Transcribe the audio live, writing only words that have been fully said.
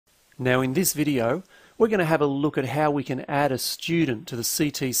Now in this video, we're going to have a look at how we can add a student to the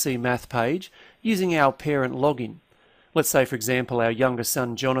CTCMath page using our parent login. Let's say, for example, our younger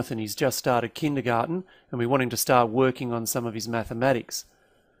son Jonathan, he's just started kindergarten and we want him to start working on some of his mathematics.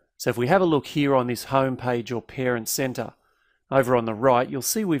 So if we have a look here on this home page or parent center, over on the right, you'll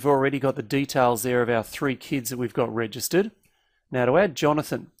see we've already got the details there of our 3 kids that we've got registered. Now to add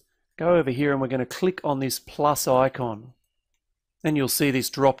Jonathan, go over here and we're going to click on this plus icon. Then you'll see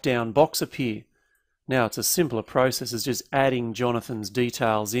this drop-down box appear. Now it's a simpler process as just adding Jonathan's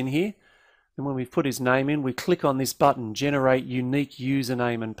details in here. And when we've put his name in, we click on this button, Generate Unique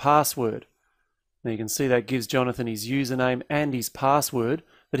Username and Password. Now you can see that gives Jonathan his username and his password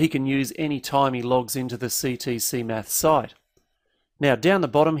that he can use any time he logs into the CTCMath site. Now down the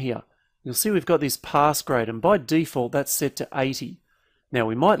bottom here, you'll see we've got this pass grade, and by default that's set to 80. Now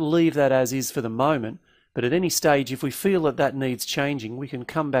we might leave that as is for the moment, but at any stage if we feel that that needs changing, we can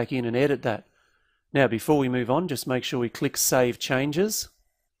come back in and edit that. Now before we move on, just make sure we click Save Changes.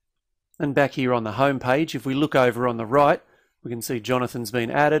 And back here on the home page, if we look over on the right, we can see Jonathan's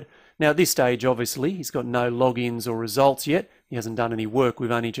been added. Now at this stage, obviously, he's got no logins or results yet. He hasn't done any work, we've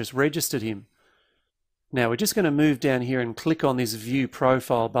only just registered him. Now we're just going to move down here and click on this View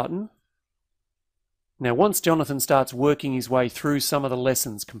Profile button. Now once Jonathan starts working his way through some of the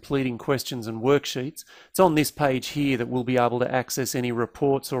lessons, completing questions and worksheets, it's on this page here that we'll be able to access any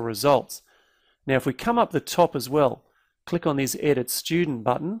reports or results. Now if we come up the top as well, click on this Edit Student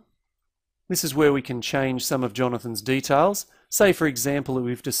button. This is where we can change some of Jonathan's details. Say for example that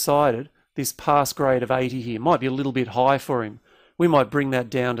we've decided this pass grade of 80 here might be a little bit high for him. We might bring that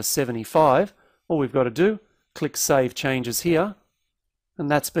down to 75. All we've got to do, click Save Changes here, and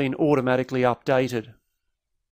that's been automatically updated.